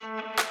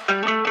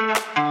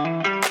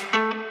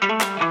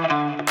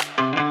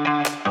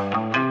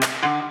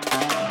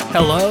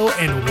Hello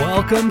and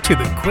welcome to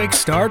the Quick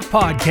Start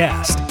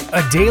Podcast,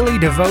 a daily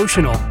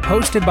devotional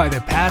hosted by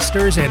the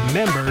pastors and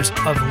members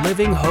of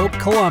Living Hope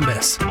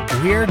Columbus.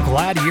 We're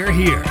glad you're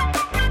here.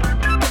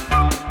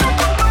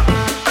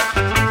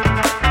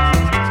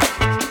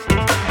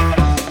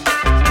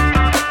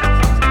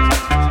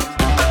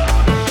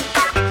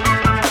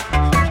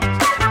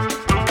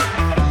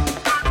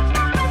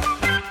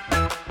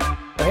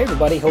 Hey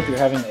everybody, hope you're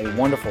having a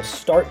wonderful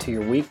start to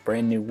your week,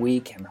 brand new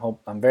week, and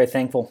I'm very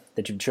thankful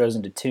that you've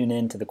chosen to tune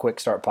in to the Quick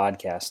Start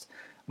Podcast.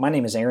 My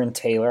name is Aaron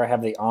Taylor. I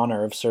have the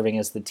honor of serving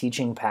as the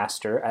teaching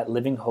pastor at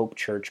Living Hope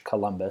Church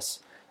Columbus,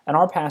 and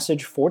our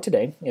passage for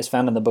today is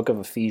found in the book of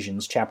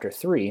Ephesians, chapter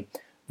 3,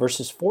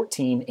 verses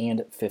 14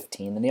 and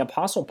 15, and the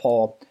Apostle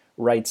Paul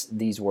writes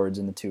these words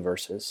in the two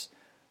verses.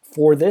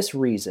 For this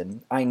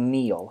reason I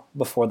kneel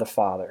before the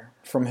Father,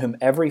 from whom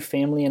every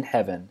family in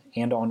heaven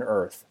and on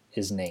earth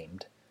is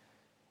named.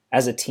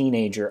 As a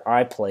teenager,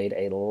 I played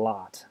a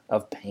lot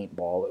of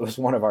paintball. It was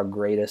one of our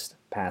greatest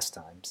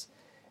pastimes.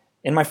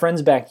 In my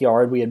friend's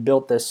backyard, we had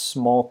built this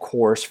small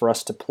course for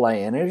us to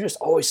play in. It was just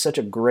always such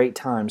a great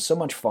time, so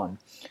much fun.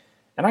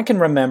 And I can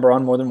remember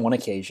on more than one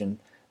occasion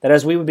that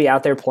as we would be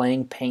out there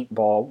playing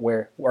paintball,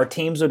 where our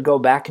teams would go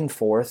back and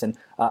forth, and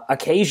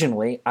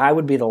occasionally I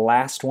would be the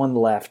last one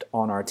left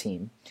on our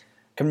team. I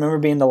can remember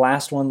being the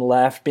last one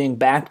left, being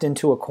backed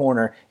into a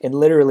corner, and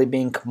literally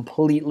being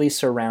completely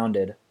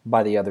surrounded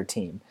by the other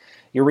team.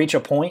 You reach a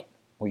point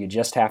where you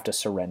just have to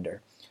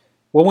surrender.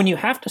 Well, when you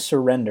have to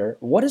surrender,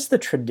 what is the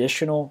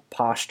traditional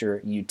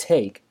posture you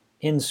take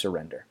in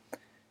surrender?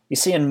 You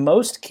see, in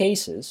most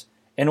cases,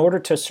 in order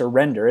to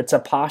surrender, it's a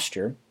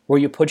posture where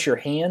you put your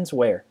hands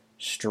where?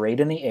 Straight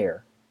in the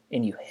air,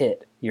 and you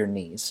hit your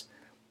knees.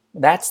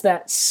 That's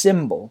that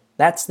symbol,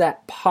 that's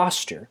that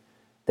posture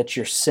that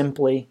you're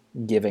simply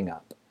giving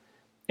up.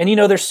 And you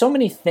know, there's so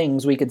many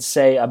things we could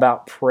say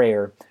about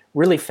prayer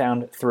really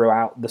found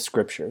throughout the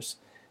scriptures.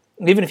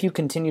 Even if you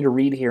continue to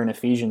read here in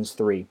Ephesians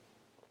 3,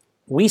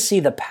 we see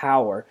the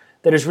power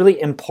that is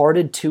really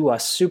imparted to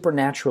us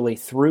supernaturally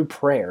through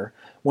prayer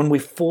when we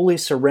fully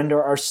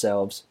surrender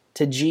ourselves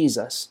to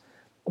Jesus.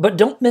 But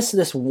don't miss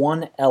this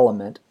one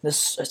element.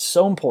 This is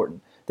so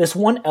important. This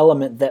one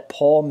element that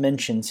Paul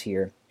mentions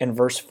here in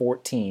verse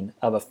 14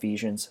 of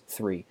Ephesians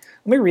 3.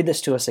 Let me read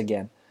this to us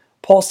again.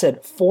 Paul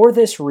said, "For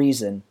this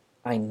reason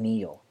I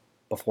kneel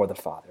before the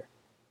Father."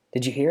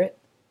 Did you hear it?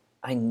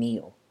 I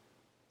kneel.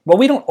 Well,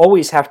 we don't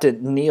always have to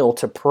kneel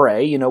to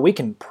pray. You know, we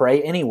can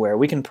pray anywhere.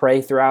 We can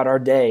pray throughout our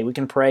day. We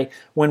can pray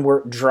when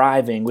we're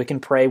driving. We can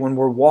pray when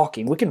we're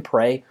walking. We can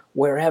pray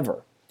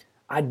wherever.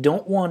 I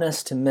don't want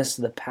us to miss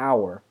the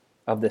power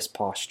of this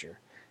posture.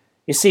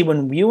 You see,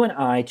 when you and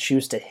I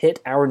choose to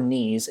hit our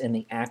knees in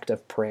the act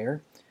of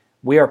prayer,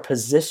 we are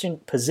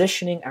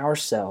positioning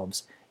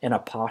ourselves in a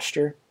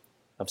posture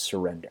of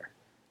surrender.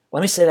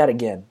 Let me say that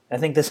again. I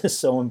think this is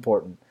so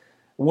important.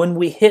 When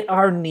we hit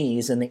our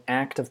knees in the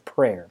act of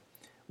prayer,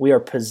 we are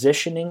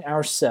positioning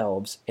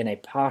ourselves in a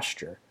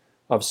posture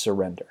of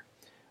surrender.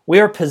 We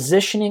are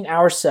positioning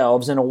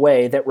ourselves in a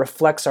way that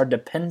reflects our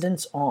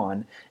dependence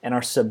on and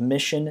our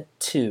submission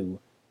to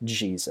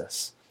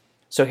Jesus.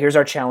 So here's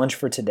our challenge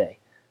for today.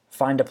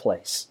 Find a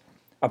place,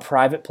 a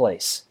private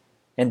place,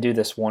 and do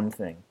this one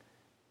thing.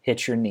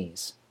 Hit your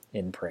knees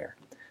in prayer.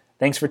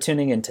 Thanks for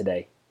tuning in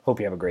today. Hope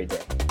you have a great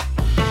day.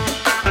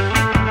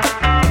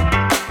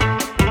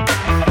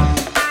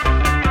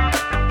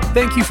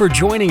 Thank you for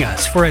joining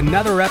us for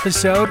another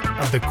episode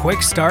of the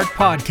Quick Start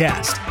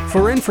Podcast.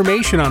 For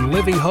information on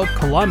Living Hope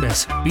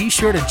Columbus, be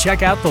sure to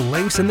check out the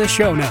links in the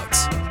show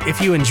notes.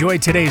 If you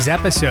enjoyed today's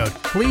episode,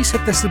 please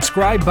hit the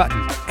subscribe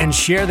button and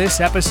share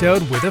this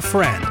episode with a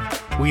friend.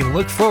 We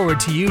look forward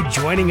to you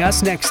joining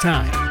us next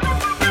time.